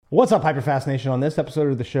What's up, Hyperfast Nation? On this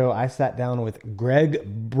episode of the show, I sat down with Greg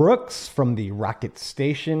Brooks from the Rocket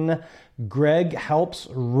Station. Greg helps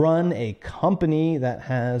run a company that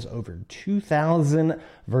has over 2,000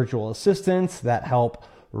 virtual assistants that help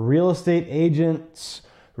real estate agents,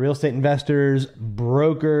 real estate investors,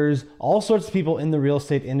 brokers, all sorts of people in the real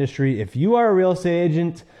estate industry. If you are a real estate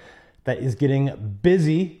agent that is getting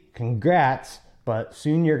busy, congrats. But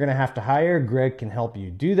soon you're going to have to hire. Greg can help you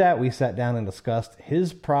do that. We sat down and discussed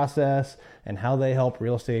his process and how they help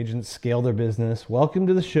real estate agents scale their business. Welcome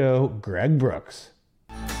to the show, Greg Brooks.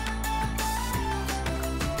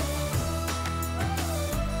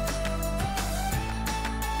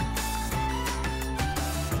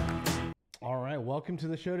 All right, welcome to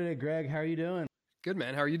the show today, Greg. How are you doing? Good,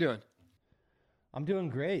 man. How are you doing? I'm doing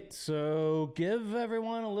great. So give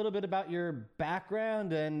everyone a little bit about your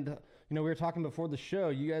background and... You know, we were talking before the show,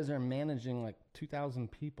 you guys are managing like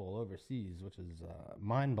 2,000 people overseas, which is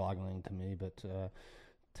mind-boggling to me. But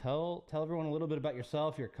tell everyone a little bit about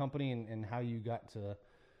yourself, your company, and how you got to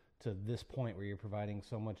this point where you're providing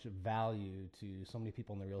so much value to so many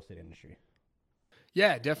people in the real estate industry.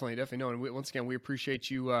 Yeah, definitely. No, and once again, we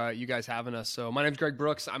appreciate you guys having us. So my name's Greg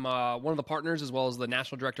Brooks. I'm one of the partners as well as the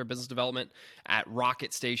National Director of Business Development at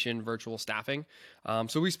Rocket Station Virtual Staffing.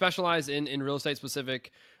 So we specialize in real estate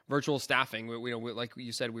specific virtual staffing. We like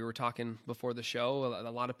you said, we were talking before the show,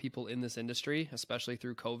 a lot of people in this industry, especially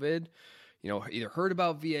through COVID, either heard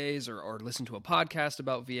about VAs or listened to a podcast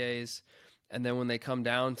about VAs. And then when they come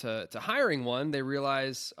down to hiring one, they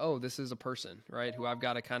realize, oh, this is a person, right, who I've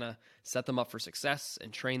got to kind of set them up for success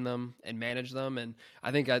and train them and manage them. And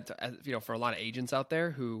I think, for a lot of agents out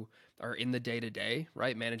there who are in the day-to-day,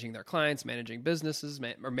 right, managing their clients, managing businesses,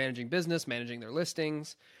 managing business, managing their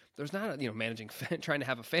listings, there's not, managing, trying to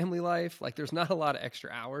have a family life. Like there's not a lot of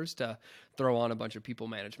extra hours to throw on a bunch of people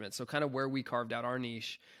management. So kind of where we carved out our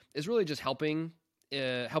niche is really just helping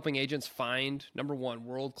agents find, number one,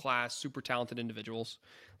 world-class, super talented individuals.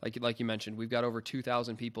 Like you mentioned, we've got over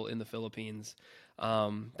 2,000 people in the Philippines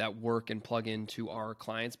that work and plug into our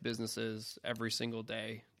clients' businesses every single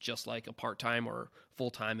day, just like a part-time or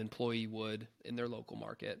full-time employee would in their local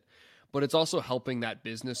market. But it's also helping that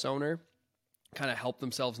business owner kind of help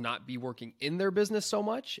themselves not be working in their business so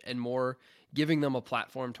much and more giving them a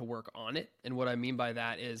platform to work on it. And what I mean by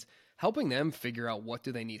that is helping them figure out what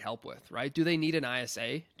do they need help with, right? Do they need an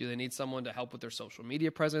ISA? Do they need someone to help with their social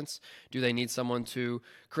media presence? Do they need someone to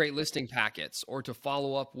create listing packets or to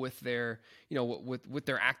follow up with their, with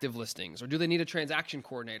their active listings? Or do they need a transaction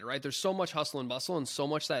coordinator, right? There's so much hustle and bustle and so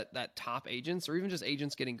much that top agents or even just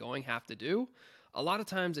agents getting going have to do. A lot of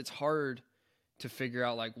times it's hard to figure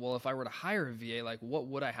out like, well, if I were to hire a VA, like what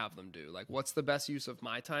would I have them do? Like what's the best use of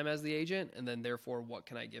my time as the agent? And then therefore, what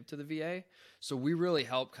can I give to the VA? So we really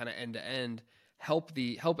help kind of end to end, help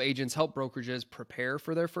agents, help brokerages prepare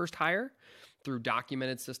for their first hire through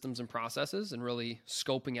documented systems and processes and really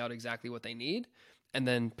scoping out exactly what they need. And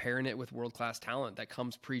then pairing it with world-class talent that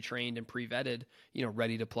comes pre-trained and pre-vetted,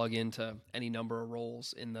 ready to plug into any number of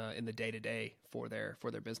roles in the day-to-day for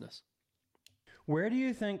their business. Where do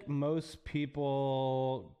you think most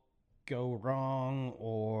people go wrong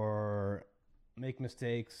or make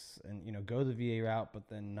mistakes and, go the VA route, but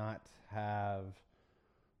then not have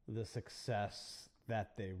the success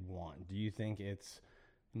that they want? Do you think it's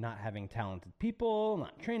not having talented people,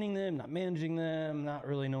 not training them, not managing them, not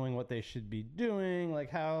really knowing what they should be doing? Like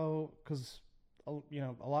how, because,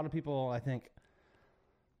 a lot of people, I think,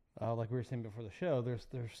 like we were saying before the show,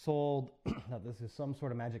 they're sold that this is some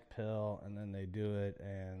sort of magic pill, and then they do it,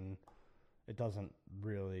 and it doesn't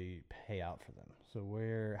really pay out for them.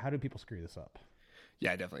 So how do people screw this up?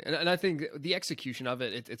 Yeah, definitely. And I think the execution of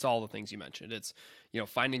it's all the things you mentioned. It's,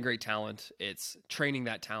 finding great talent. It's training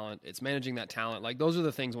that talent. It's managing that talent. Like those are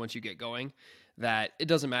the things once you get going that it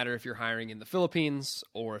doesn't matter if you're hiring in the Philippines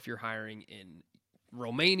or if you're hiring in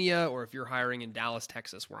Romania or if you're hiring in Dallas,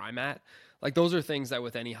 Texas, where I'm at. Like those are things that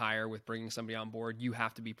with any hire, with bringing somebody on board, you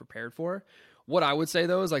have to be prepared for. What I would say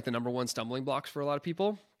though is like the number one stumbling blocks for a lot of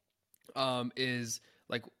people is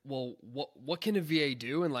like, well, what can a VA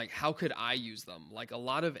do? And like, how could I use them? Like a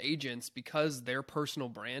lot of agents, because their personal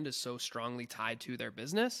brand is so strongly tied to their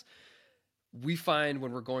business, we find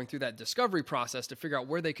when we're going through that discovery process to figure out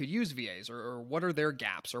where they could use VAs or what are their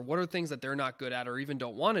gaps or what are things that they're not good at or even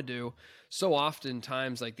don't want to do. So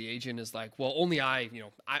oftentimes like the agent is like, well, only I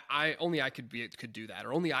could do that,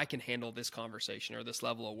 or only I can handle this conversation or this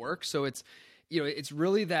level of work. So it's, it's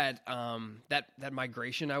really that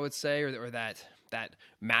migration, I would say, or that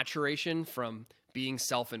maturation from being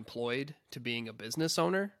self-employed to being a business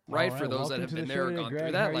owner, right? For those that have been there or gone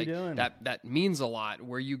through that, like that means a lot,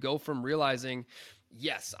 where you go from realizing,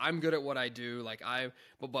 yes, I'm good at what I do. Like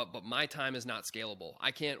but my time is not scalable.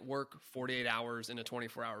 I can't work 48 hours in a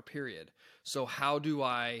 24-hour period. So how do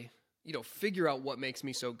I, figure out what makes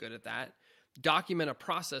me so good at that, document a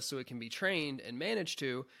process so it can be trained and managed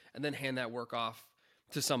to, and then hand that work off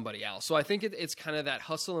to somebody else. So I think it's kind of that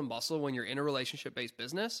hustle and bustle when you're in a relationship-based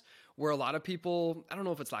business where a lot of people, I don't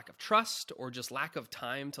know if it's lack of trust or just lack of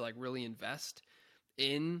time to like really invest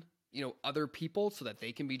in, other people so that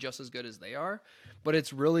they can be just as good as they are. But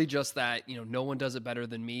it's really just that, no one does it better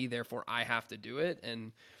than me, therefore I have to do it.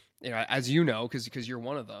 And as you know, because you're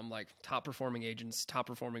one of them, like top performing agents, top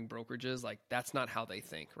performing brokerages, like that's not how they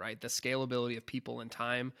think, right? The scalability of people and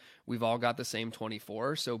time, we've all got the same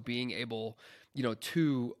 24. So being able,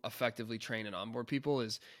 to effectively train and onboard people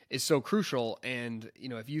is so crucial. And,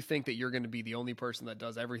 if you think that you're going to be the only person that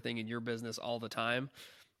does everything in your business all the time,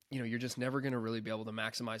 you're just never going to really be able to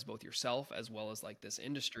maximize both yourself as well as like this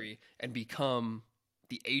industry and become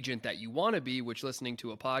the agent that you want to be, which listening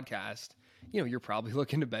to a podcast, you're probably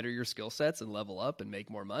looking to better your skill sets and level up and make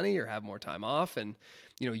more money or have more time off. And,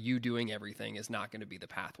 you doing everything is not going to be the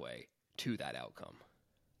pathway to that outcome.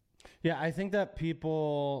 Yeah, I think that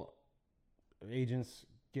agents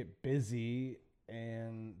get busy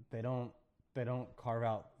and they don't carve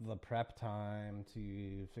out the prep time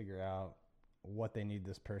to figure out what they need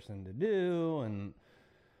this person to do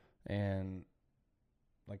and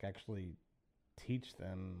like actually teach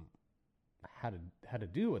them how to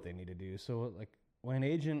do what they need to do. So like when an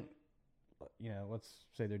agent, let's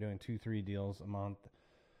say they're doing 2-3 deals a month,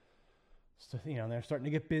 so they're starting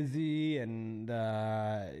to get busy and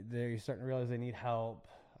they're starting to realize they need help,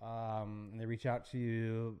 and they reach out to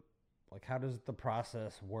you. Like, how does the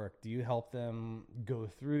process work? Do you help them go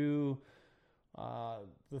through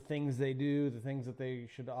the things they do, the things that they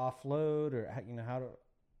should offload, or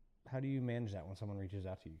how do you manage that when someone reaches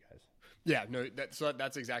out to you guys? Yeah, no,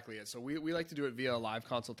 that's exactly it. So we like to do it via a live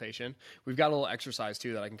consultation. We've got a little exercise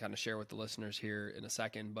too that I can kind of share with the listeners here in a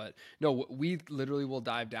second. But no, we literally will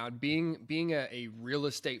dive down. Being a real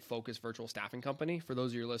estate focused virtual staffing company, for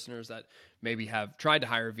those of your listeners that maybe have tried to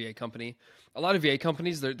hire a VA company, a lot of VA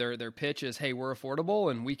companies, their pitch is, hey, we're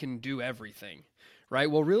affordable and we can do everything. Right.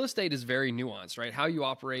 Well, real estate is very nuanced, right? How you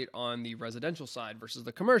operate on the residential side versus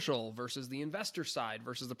the commercial versus the investor side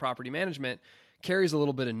versus the property management carries a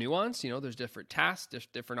little bit of nuance. There's different tasks,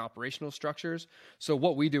 different operational structures. So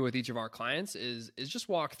what we do with each of our clients is just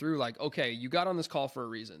walk through like, okay, you got on this call for a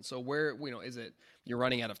reason. So where, is it you're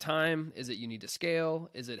running out of time? Is it you need to scale?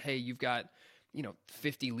 Is it, hey, you've got,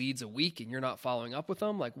 50 leads a week and you're not following up with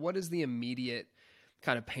them? Like, what is the immediate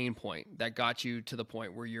kind of pain point that got you to the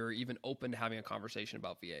point where you're even open to having a conversation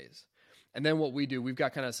about VAs? And then what we do, we've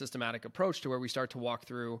got kind of a systematic approach to where we start to walk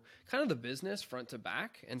through kind of the business front to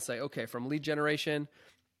back and say, okay, from lead generation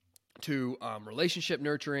to relationship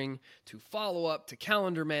nurturing, to follow-up, to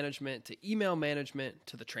calendar management, to email management,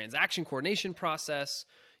 to the transaction coordination process,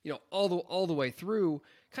 all the way through,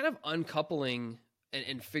 kind of uncoupling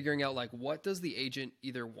and figuring out like, what does the agent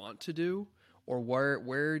either want to do or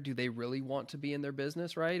where do they really want to be in their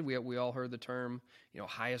business, right? We all heard the term,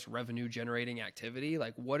 highest revenue generating activity.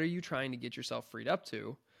 Like, what are you trying to get yourself freed up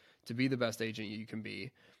to be the best agent you can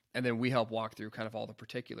be? And then we help walk through kind of all the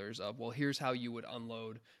particulars of, well, here's how you would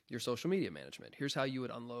unload your social media management. Here's how you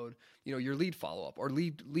would unload, your lead follow-up or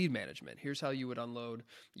lead management. Here's how you would unload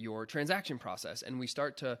your transaction process. And we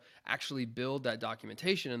start to actually build that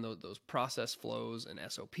documentation and those process flows and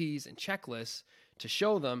SOPs and checklists to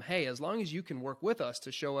show them, hey, as long as you can work with us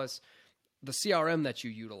to show us the CRM that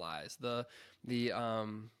you utilize, the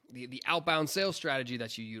outbound sales strategy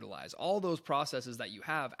that you utilize, all those processes that you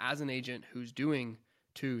have as an agent who's doing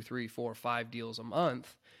 2, 3, 4, 5 deals a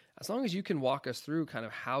month, as long as you can walk us through kind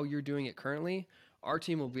of how you're doing it currently, our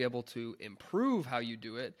team will be able to improve how you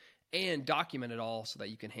do it and document it all so that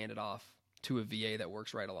you can hand it off to a VA that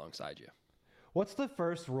works right alongside you. What's the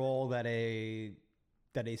first role that a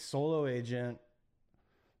solo agent,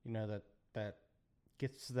 that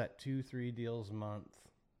gets to that 2-3 deals a month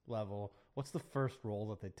level, what's the first role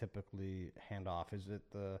that they typically hand off? Is it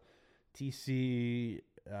the TC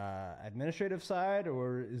administrative side,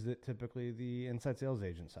 or is it typically the inside sales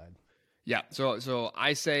agent side? Yeah. So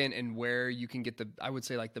I say, and where you can get I would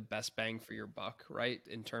say like the best bang for your buck, right?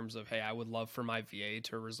 In terms of, hey, I would love for my VA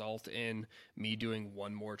to result in me doing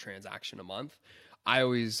one more transaction a month. I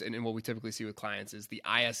always, and what we typically see with clients is the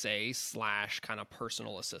ISA / kind of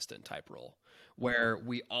personal assistant type role, where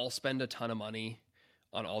we all spend a ton of money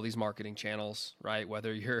on all these marketing channels, right?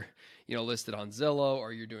 Whether you're, listed on Zillow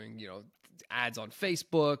or you're doing, ads on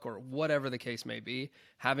Facebook or whatever the case may be,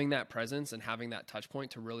 having that presence and having that touch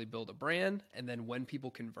point to really build a brand. And then when people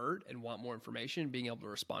convert and want more information, being able to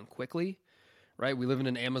respond quickly, right? We live in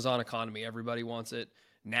an Amazon economy. Everybody wants it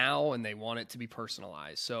now and they want it to be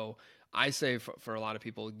personalized. So I say for a lot of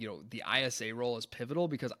people, the ISA role is pivotal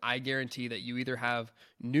because I guarantee that you either have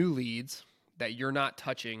new leads that you're not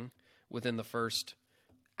touching within the first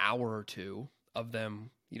hour or two of them,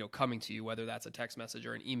 coming to you, whether that's a text message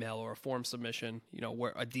or an email or a form submission,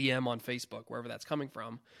 where a DM on Facebook, wherever that's coming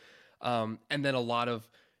from. And then a lot of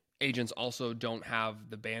agents also don't have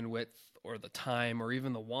the bandwidth or the time or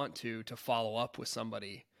even the want to follow up with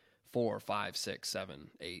somebody 4, 5, 6,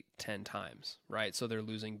 7, 8, 10 times, right? So they're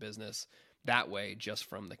losing business that way just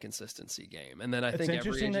from the consistency game. And then I think it's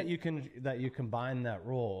interesting that you combine that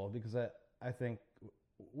role, because I think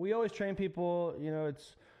we always train people,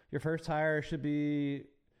 it's your first hire should be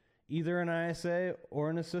either an ISA or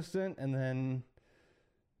an assistant, and then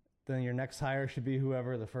your next hire should be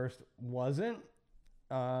whoever the first wasn't.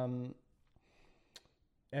 So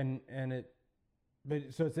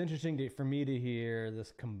it's interesting for me to hear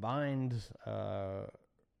this combined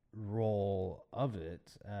role of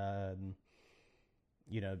it.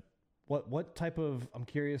 What type of, I'm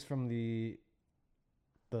curious from the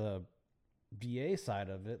VA side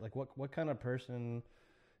of it, like what kind of person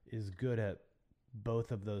is good at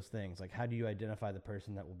both of those things? Like, how do you identify the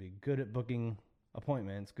person that will be good at booking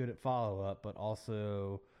appointments, good at follow-up, but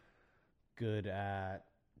also good at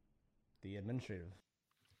the administrative?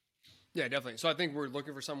 Yeah, definitely. So I think we're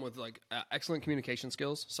looking for someone with excellent communication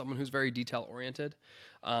skills, someone who's very detail oriented.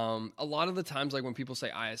 A lot of the times, like when people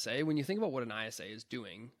say ISA, when you think about what an ISA is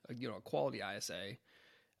doing, a quality ISA,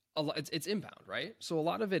 it's inbound, right? So a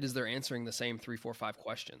lot of it is they're answering the same 3, 4, 5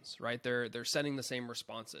 questions, right? They're sending the same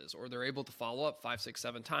responses, or they're able to follow up 5, 6,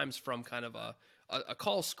 7 times from kind of a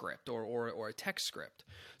call script or a text script.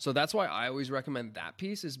 So that's why I always recommend that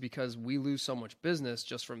piece, is because we lose so much business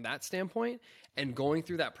just from that standpoint. And going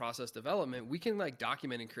through that process development, we can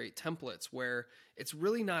document and create templates where it's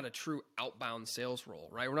really not a true outbound sales role,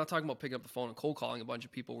 right? We're not talking about picking up the phone and cold calling a bunch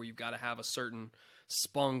of people where you've got to have a certain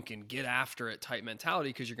spunk and get after it type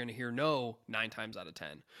mentality, because you're going to hear no 9 times out of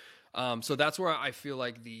 10. So that's where I feel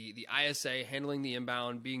like the ISA, handling the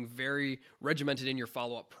inbound, being very regimented in your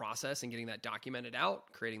follow-up process and getting that documented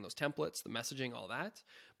out, creating those templates, the messaging, all that.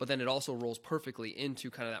 But then it also rolls perfectly into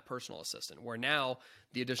kind of that personal assistant, where now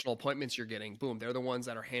the additional appointments you're getting, boom, they're the ones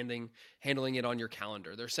that are handling it on your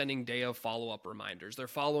calendar. They're sending day of follow-up reminders. They're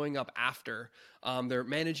following up after. They're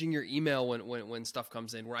managing your email when stuff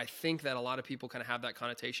comes in, where I think that a lot of people kind of have that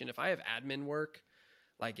connotation. If I have admin work,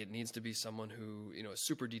 it needs to be someone who, is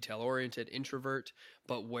super detail oriented, introvert,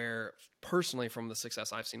 but where personally from the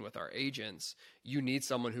success I've seen with our agents, you need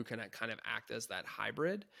someone who can kind of act as that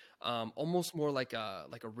hybrid, almost more like a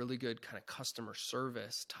really good kind of customer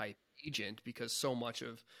service type agent, because so much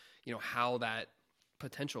of, how that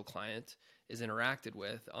potential client is interacted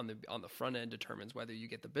with on the front end determines whether you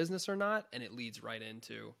get the business or not. And it leads right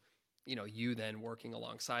into, you then working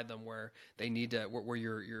alongside them, where they need to, where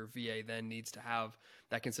your VA then needs to have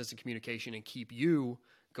that consistent communication and keep you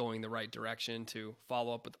going the right direction to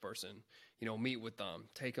follow up with the person, meet with them,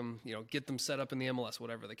 take them, get them set up in the MLS,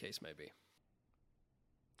 whatever the case may be.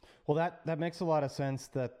 Well, that makes a lot of sense,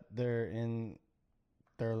 that they're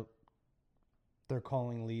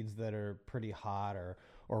calling leads that are pretty hot or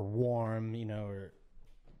warm, or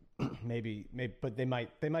maybe, but they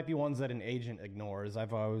might be ones that an agent ignores.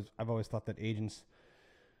 I've always thought that agents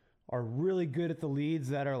are really good at the leads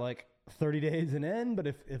that are 30 days and in, but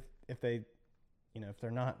if they, if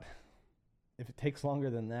they're not, if it takes longer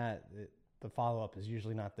than that, the follow-up is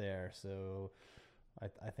usually not there. So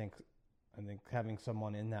I think having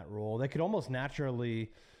someone in that role, they could almost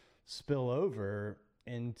naturally spill over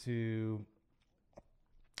into,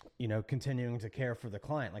 continuing to care for the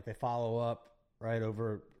client. They follow up right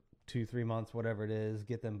over 2-3 months, whatever it is,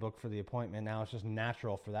 get them booked for the appointment. Now it's just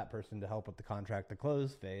natural for that person to help with the contract to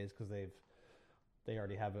close phase, because they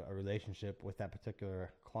already have a relationship with that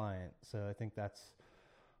particular client. So I think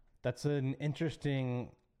that's an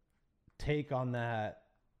interesting take on that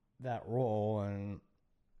role. And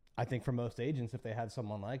I think for most agents, if they had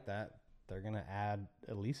someone like that, they're going to add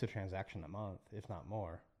at least a transaction a month, if not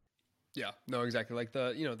more. Yeah, no, exactly.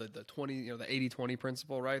 The 20, the 80-20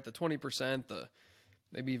 principle, right? The 20%,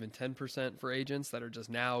 maybe even 10% for agents that are just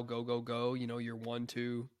now go, you're 1,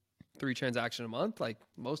 2, 3 transactions a month.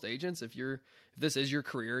 Most agents, if this is your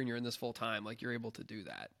career and you're in this full time, you're able to do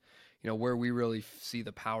that. Where we really see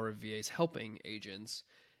the power of VAs helping agents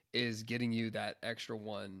is getting you that extra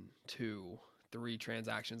 1, 2, 3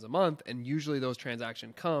 transactions a month. And usually those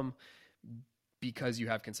transactions come because you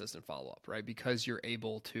have consistent follow-up, right? Because you're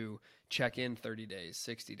able to check in 30 days,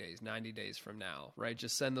 60 days, 90 days from now, right?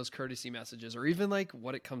 Just send those courtesy messages, or even like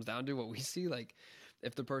what it comes down to, what we see, like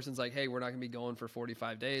if the person's like, hey, we're not gonna be going for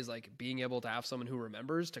 45 days, like being able to have someone who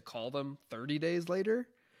remembers to call them 30 days later.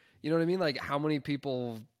 You know what I mean? Like how many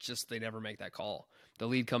people just, they never make that call. The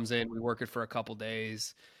lead comes in, we work it for a couple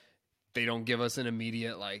days. They don't give us an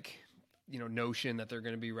immediate notion that they're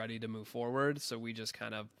going to be ready to move forward. So we just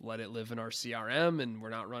kind of let it live in our CRM, and we're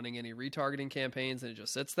not running any retargeting campaigns, and it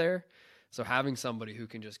just sits there. So having somebody who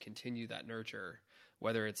can just continue that nurture,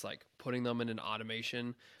 whether it's like putting them in an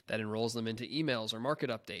automation that enrolls them into emails or market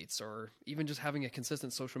updates, or even just having a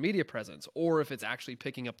consistent social media presence, or if it's actually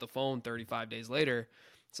picking up the phone 35 days later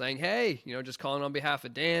saying, hey, just calling on behalf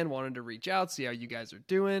of Dan, wanted to reach out, see how you guys are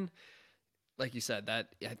doing. Like you said, that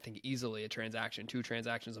I think easily a transaction, 2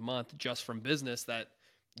 transactions a month just from business that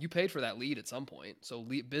you paid for that lead at some point. So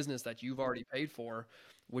business that you've already paid for,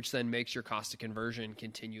 which then makes your cost of conversion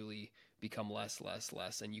continually become less,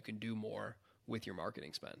 and you can do more with your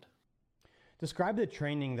marketing spend. Describe the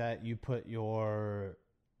training that you put your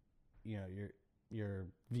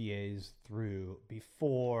VAs through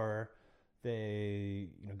before they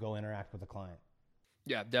go interact with a client.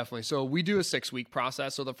 Yeah, definitely. So we do a 6-week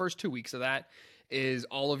process. So the first 2 weeks of that is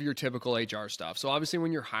all of your typical HR stuff. So obviously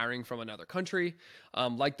when you're hiring from another country,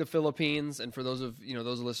 like the Philippines, and for those of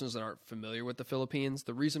those listeners that aren't familiar with the Philippines,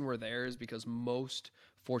 the reason we're there is because most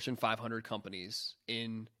Fortune 500 companies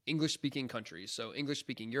in English-speaking countries, so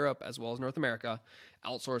English-speaking Europe as well as North America,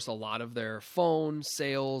 outsource a lot of their phone,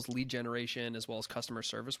 sales, lead generation, as well as customer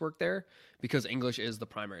service work there because English is the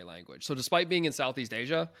primary language. So despite being in Southeast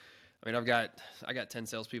Asia, I mean, I got 10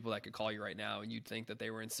 salespeople that could call you right now, and you'd think that they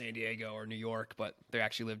were in San Diego or New York, but they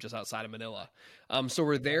actually live just outside of Manila. So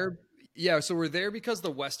we're there. Yeah, so we're there because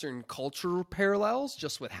the Western culture parallels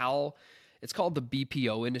just with how it's called the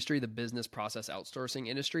BPO industry, the business process outsourcing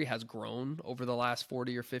industry, has grown over the last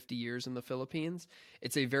 40 or 50 years in the Philippines.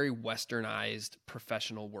 It's a very westernized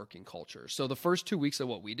professional working culture. So the first 2 weeks of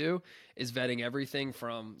what we do is vetting everything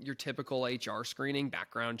from your typical HR screening,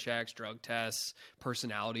 background checks, drug tests,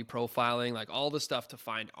 personality profiling, like all the stuff to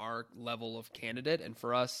find our level of candidate. And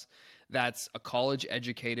for us, that's a college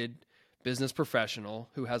educated business professional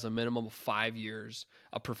who has a minimum of 5 years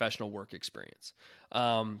of professional work experience.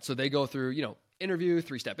 So they go through, interview,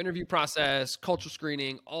 3-step interview process, culture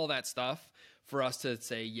screening, all that stuff for us to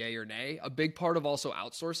say yay or nay. A big part of also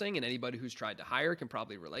outsourcing, and anybody who's tried to hire can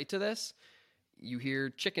probably relate to this. You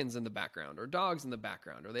hear chickens in the background or dogs in the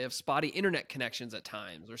background, or they have spotty internet connections at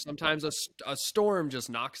times, or sometimes a storm just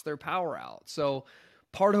knocks their power out. So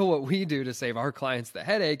part of what we do to save our clients the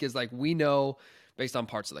headache is like, we know based on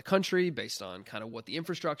parts of the country, based on kind of what the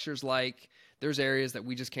infrastructure is like, there's areas that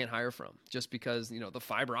we just can't hire from just because, the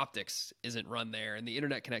fiber optics isn't run there and the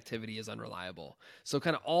internet connectivity is unreliable. So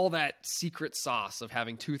kind of all that secret sauce of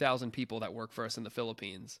having 2,000 people that work for us in the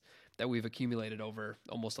Philippines that we've accumulated over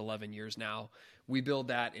almost 11 years now, we build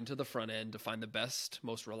that into the front end to find the best,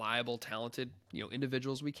 most reliable, talented,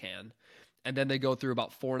 individuals we can. And then they go through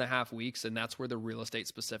about 4.5 weeks, and that's where the real estate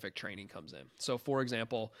specific training comes in. So for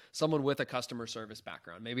example, someone with a customer service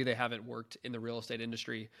background, maybe they haven't worked in the real estate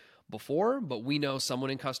industry before, but we know someone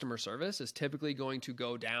in customer service is typically going to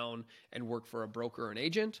go down and work for a broker or an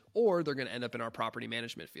agent, or they're going to end up in our property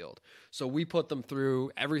management field. So we put them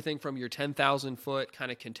through everything from your 10,000 foot kind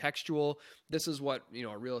of contextual. This is what,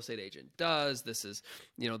 a real estate agent does. This is,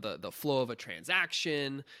 the flow of a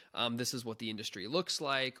transaction. This is what the industry looks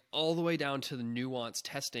like, all the way down to the nuanced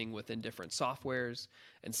testing within different softwares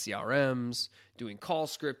and CRMs, doing call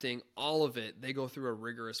scripting, all of it. They go through a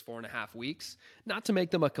rigorous 4.5 weeks, not to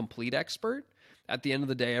make them a complete expert. At the end of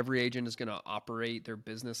the day, every agent is going to operate their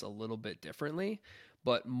business a little bit differently,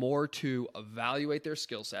 but more to evaluate their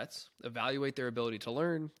skill sets, evaluate their ability to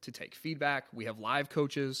learn, to take feedback. We have live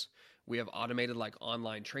coaches. We have automated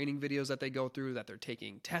online training videos that they go through that they're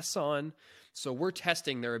taking tests on. So we're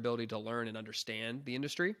testing their ability to learn and understand the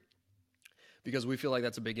industry, because we feel like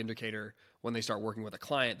that's a big indicator when they start working with a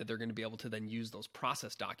client that they're going to be able to then use those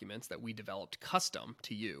process documents that we developed custom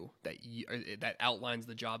to you, that outlines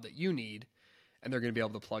the job that you need, and they're going to be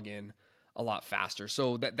able to plug in a lot faster.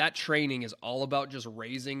 So that training is all about just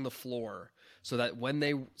raising the floor so that when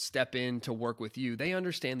they step in to work with you, they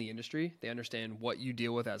understand the industry, they understand what you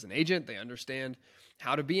deal with as an agent, they understand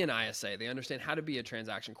how to be an ISA, they understand how to be a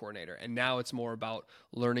transaction coordinator. And now it's more about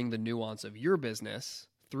learning the nuance of your business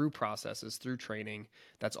through processes, through training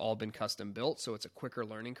that's all been custom built. So it's a quicker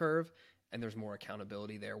learning curve, and there's more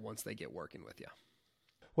accountability there once they get working with you.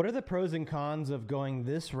 What are the pros and cons of going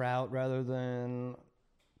this route rather than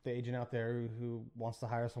the agent out there who wants to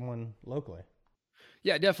hire someone locally.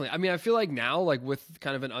 Yeah, definitely. I mean, I feel like now, like with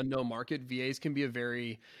kind of an unknown market, VAs can be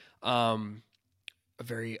um, a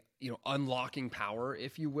very, unlocking power,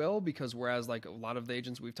 if you will, because whereas like a lot of the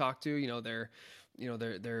agents we've talked to,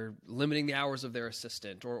 they're limiting the hours of their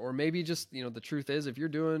assistant, or maybe just, the truth is if you're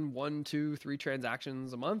doing 1, 2, 3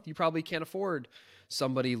 transactions a month, you probably can't afford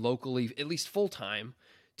somebody locally, at least full time,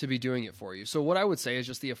 to be doing it for you. So what I would say is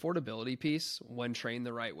just the affordability piece when trained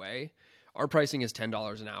the right way. Our pricing is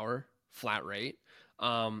 $10 an hour, flat rate.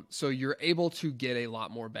 So you're able to get a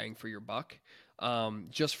lot more bang for your buck,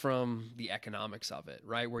 just from the economics of it,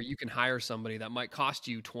 right? Where you can hire somebody that might cost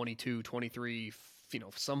you 22, 23,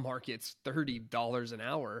 some markets $30 an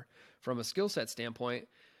hour from a skill set standpoint,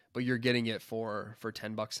 but you're getting it for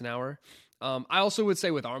 $10 an hour. I also would say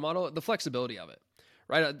with our model, the flexibility of it,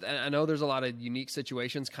 right? I know there's a lot of unique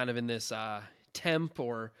situations kind of in this temp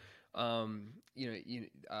or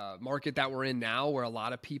market that we're in now, where a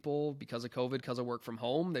lot of people, because of COVID, because of work from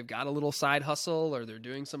home, they've got a little side hustle or they're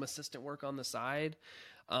doing some assistant work on the side.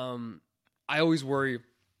 I always worry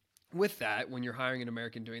with that when you're hiring an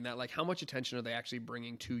American doing that, like how much attention are they actually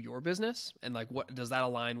bringing to your business, and like what does that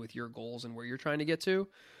align with your goals and where you're trying to get to?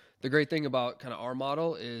 The great thing about kind of our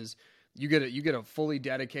model is you get a fully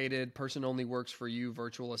dedicated person, only works for you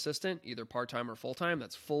virtual assistant, either part-time or full-time,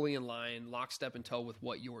 that's fully in line, lockstep and toe with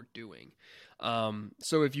what you're doing.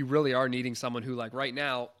 So if you really are needing someone who, like right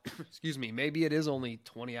now, excuse me, maybe it is only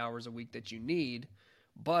 20 hours a week that you need,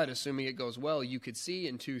 but assuming it goes well, you could see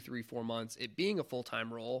in 2, 3, 4 months it being a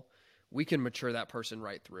full-time role, we can mature that person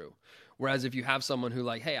right through. Whereas if you have someone who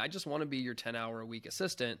like, hey, I just want to be your 10-hour a week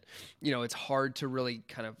assistant, it's hard to really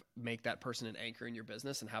kind of make that person an anchor in your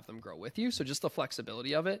business and have them grow with you. So just the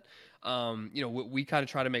flexibility of it. We kind of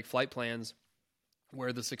try to make flight plans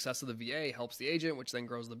where the success of the VA helps the agent, which then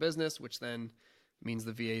grows the business, which then means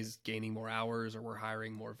the VA is gaining more hours or we're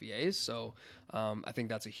hiring more VAs. So I think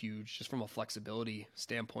that's a huge, just from a flexibility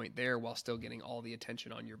standpoint there, while still getting all the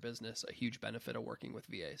attention on your business, a huge benefit of working with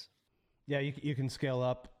VAs. Yeah, you can scale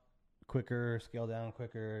up quicker, scale down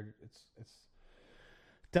quicker. It's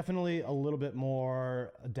definitely a little bit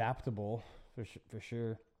more adaptable for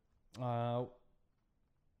sure.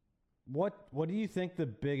 What do you think the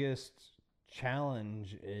biggest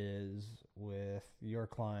challenge is with your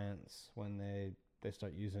clients when they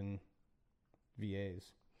start using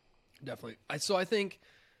VAs? Definitely. So I think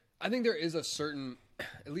there is a certain,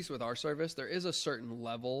 at least with our service, there is a certain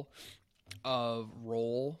level of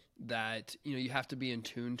role that you have to be in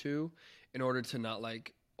tune to in order to not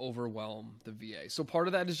like overwhelm the VA. So part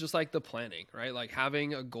of that is just like the planning, right? Like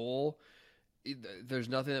having a goal. There's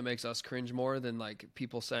nothing that makes us cringe more than like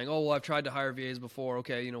people saying, oh, well, I've tried to hire VAs before.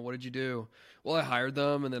 Okay, what did you do? Well, I hired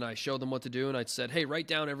them and then I showed them what to do and I said, hey, write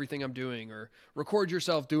down everything I'm doing or record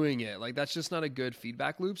yourself doing it. Like that's just not a good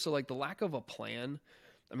feedback loop. So like the lack of a plan,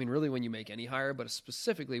 I mean, really when you make any hire, but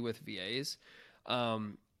specifically with VAs,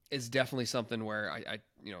 is definitely something where I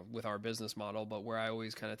with our business model, but where I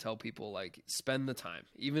always kind of tell people like spend the time,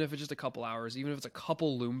 even if it's just a couple hours, even if it's a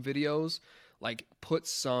couple Loom videos, like put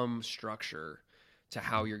some structure to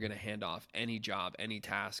how you're going to hand off any job, any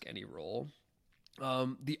task, any role.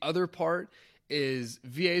 The other part is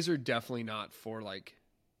VAs are definitely not for like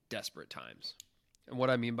desperate times. And what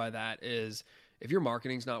I mean by that is if your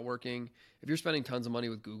marketing's not working, if you're spending tons of money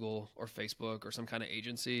with Google or Facebook or some kind of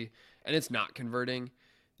agency and it's not converting,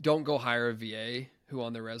 don't go hire a VA who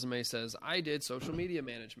on their resume says, I did social media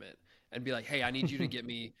management, and be like, hey, I need you to get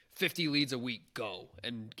me 50 leads a week, go,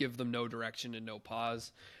 and give them no direction and no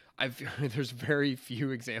pause. There's very few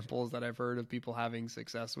examples that I've heard of people having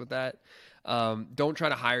success with that. Don't try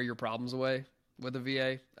to hire your problems away with a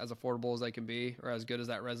VA, as affordable as they can be, or as good as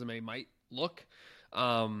that resume might look.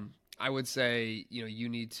 I would say, you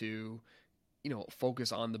need to,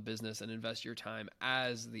 focus on the business and invest your time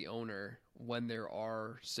as the owner when there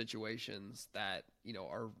are situations that,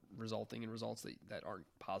 are resulting in results that aren't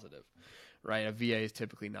positive, right? A VA is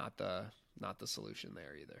typically not the solution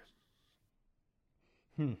there either.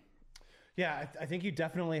 Yeah, I think you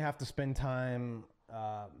definitely have to spend time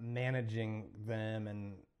managing them,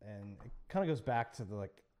 and it kind of goes back to the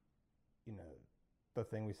the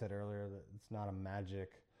thing we said earlier, that it's not a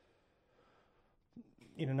magic,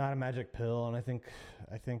 not a magic pill. And I think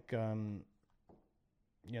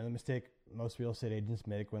the mistake most real estate agents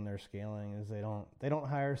make when they're scaling is they don't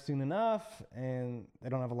hire soon enough, and they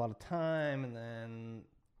don't have a lot of time, and then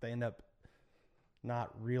they end up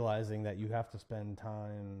not realizing that you have to spend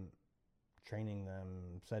time training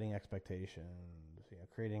them, setting expectations,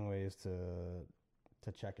 creating ways to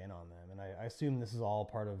check in on them. And I assume this is all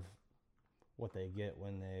part of what they get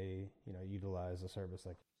when they utilize a service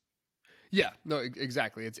like Yeah, no,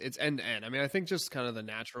 exactly. It's end to end. I mean, I think just kind of the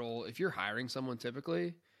natural, if you're hiring someone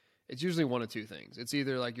typically, it's usually one of two things. It's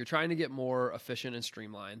either like you're trying to get more efficient and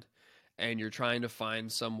streamlined, and you're trying to find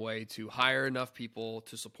some way to hire enough people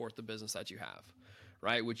to support the business that you have,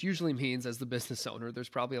 right? Which usually means as the business owner, there's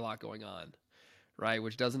probably a lot going on, right?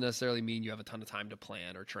 Which doesn't necessarily mean you have a ton of time to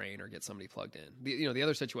plan or train or get somebody plugged in. The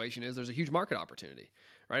other situation is there's a huge market opportunity,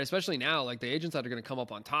 right? Especially now, like the agents that are going to come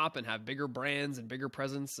up on top and have bigger brands and bigger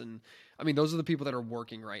presence. And I mean, those are the people that are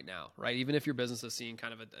working right now, right? Even if your business is seeing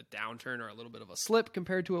kind of a downturn or a little bit of a slip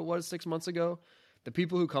compared to what it was 6 months ago, the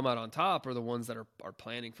people who come out on top are the ones that are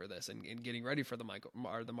planning for this and getting ready for the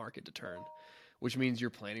market to turn, which means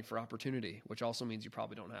you're planning for opportunity, which also means you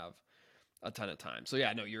probably don't have a ton of time. So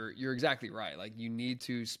yeah, no, you're exactly right. Like you need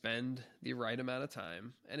to spend the right amount of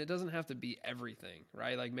time, and it doesn't have to be everything,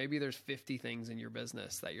 right? Like maybe there's 50 things in your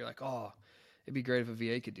business that you're like, oh, it'd be great if a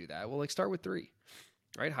VA could do that. Well, like start with 3,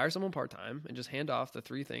 right? Hire someone part-time and just hand off the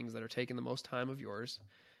 3 things that are taking the most time of yours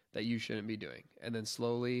that you shouldn't be doing. And then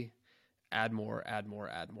slowly add more,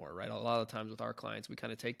 right? A lot of times with our clients, we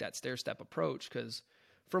kind of take that stair-step approach because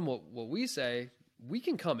from what we say, we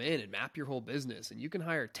can come in and map your whole business, and you can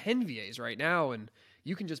hire 10 VAs right now, and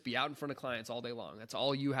you can just be out in front of clients all day long. That's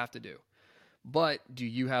all you have to do. But do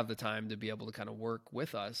you have the time to be able to kind of work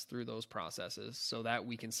with us through those processes so that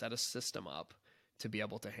we can set a system up to be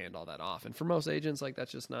able to hand all that off? And for most agents, like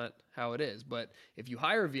that's just not how it is. But if you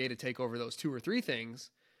hire a VA to take over those 2 or 3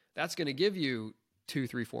 things, that's going to give you 2,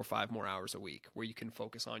 3, 4, 5 more hours a week where you can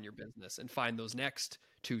focus on your business and find those next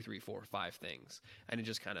 2, 3, 4, 5 things. And it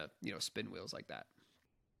just kind of, spin wheels like that.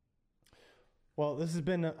 Well, this has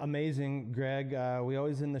been amazing, Greg. We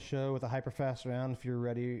always end the show with a hyper-fast round if you're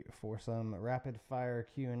ready for some rapid-fire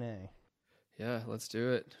Q&A. Yeah, let's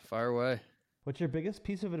do it. Fire away. What's your biggest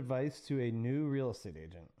piece of advice to a new real estate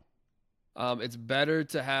agent? It's better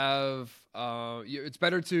to have, it's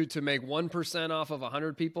better to make 1% off of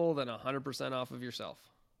 100 people than 100% off of yourself.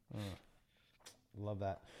 Love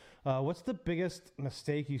that. What's the biggest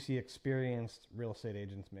mistake you see experienced real estate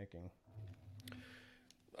agents making?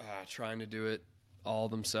 Trying to do it all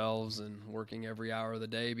themselves and working every hour of the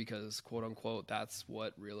day because, quote unquote, that's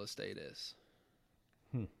what real estate is.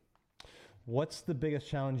 What's the biggest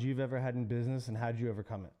challenge you've ever had in business, and how did you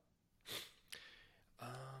overcome it?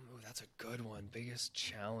 That's a good one. Biggest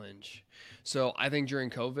challenge. So I think during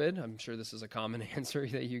COVID, I'm sure this is a common answer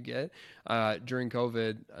that you get. During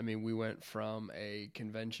COVID, I mean, we went from a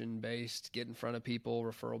convention-based, get in front of people,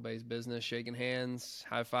 referral-based business, shaking hands,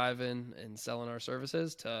 high-fiving, and selling our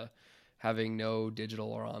services to having no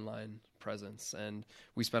digital or online presence. And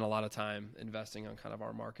we spent a lot of time investing on kind of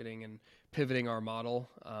our marketing and pivoting our model,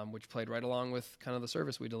 which played right along with kind of the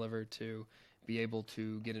service we delivered to be able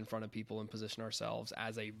to get in front of people and position ourselves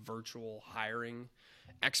as a virtual hiring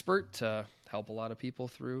expert to help a lot of people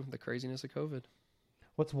through the craziness of COVID.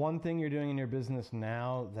 What's one thing you're doing in your business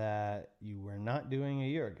now that you were not doing a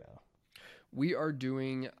year ago? We are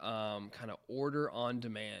doing kind of order on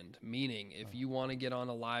demand, meaning if you want to get on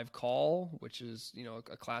a live call, which is,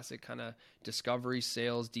 a classic kind of discovery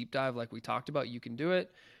sales deep dive like we talked about, you can do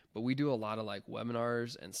it. But we do a lot of like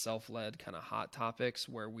webinars and self-led kind of hot topics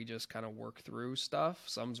where we just kind of work through stuff.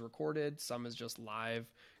 Some's recorded, some is just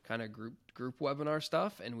live kind of group webinar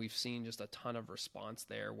stuff. And we've seen just a ton of response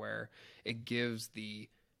there where it gives the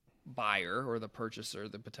buyer or the purchaser,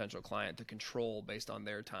 the potential client, to control based on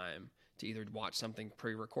their time to either watch something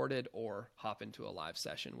pre-recorded or hop into a live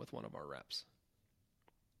session with one of our reps.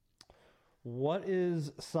 What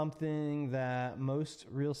is something that most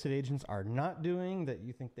real estate agents are not doing that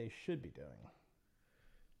you think they should be doing?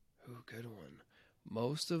 Ooh, good one.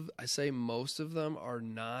 Most of them are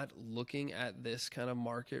not looking at this kind of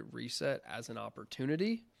market reset as an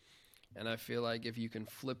opportunity. And I feel like if you can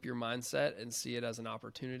flip your mindset and see it as an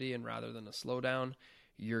opportunity and rather than a slowdown,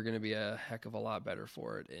 you're going to be a heck of a lot better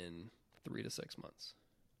for it in 3 to 6 months.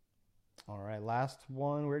 All right. Last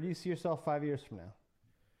one. Where do you see yourself 5 years from now?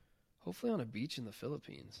 Hopefully on a beach in the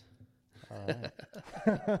Philippines. All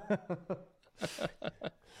right.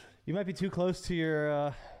 You might be too close to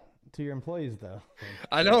your employees, though.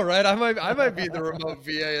 I know, right? I might be the remote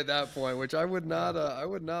VA at that point, which I would not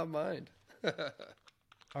mind.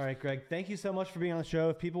 All right, Greg. Thank you so much for being on the show.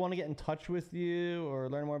 If people want to get in touch with you or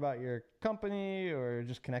learn more about your company or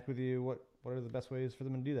just connect with you, what are the best ways for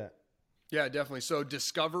them to do that? Yeah, definitely. So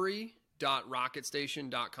discovery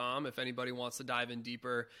discovery.rocketstation.com. If anybody wants to dive in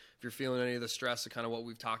deeper, if you're feeling any of the stress of kind of what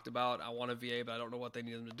we've talked about, I want a VA, but I don't know what they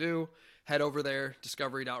need them to do, head over there,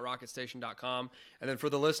 discovery.rocketstation.com. And then for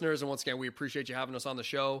the listeners, and once again, we appreciate you having us on the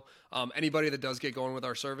show. Anybody that does get going with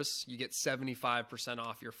our service, you get 75%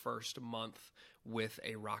 off your first month with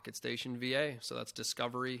a Rocket Station VA. So that's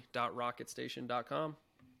discovery.rocketstation.com.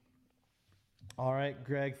 All right,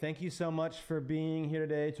 Greg, thank you so much for being here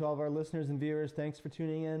today. To all of our listeners and viewers, thanks for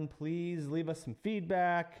tuning in. Please leave us some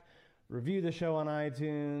feedback, review the show on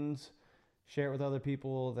iTunes, share it with other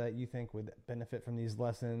people that you think would benefit from these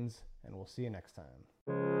lessons, and we'll see you next time.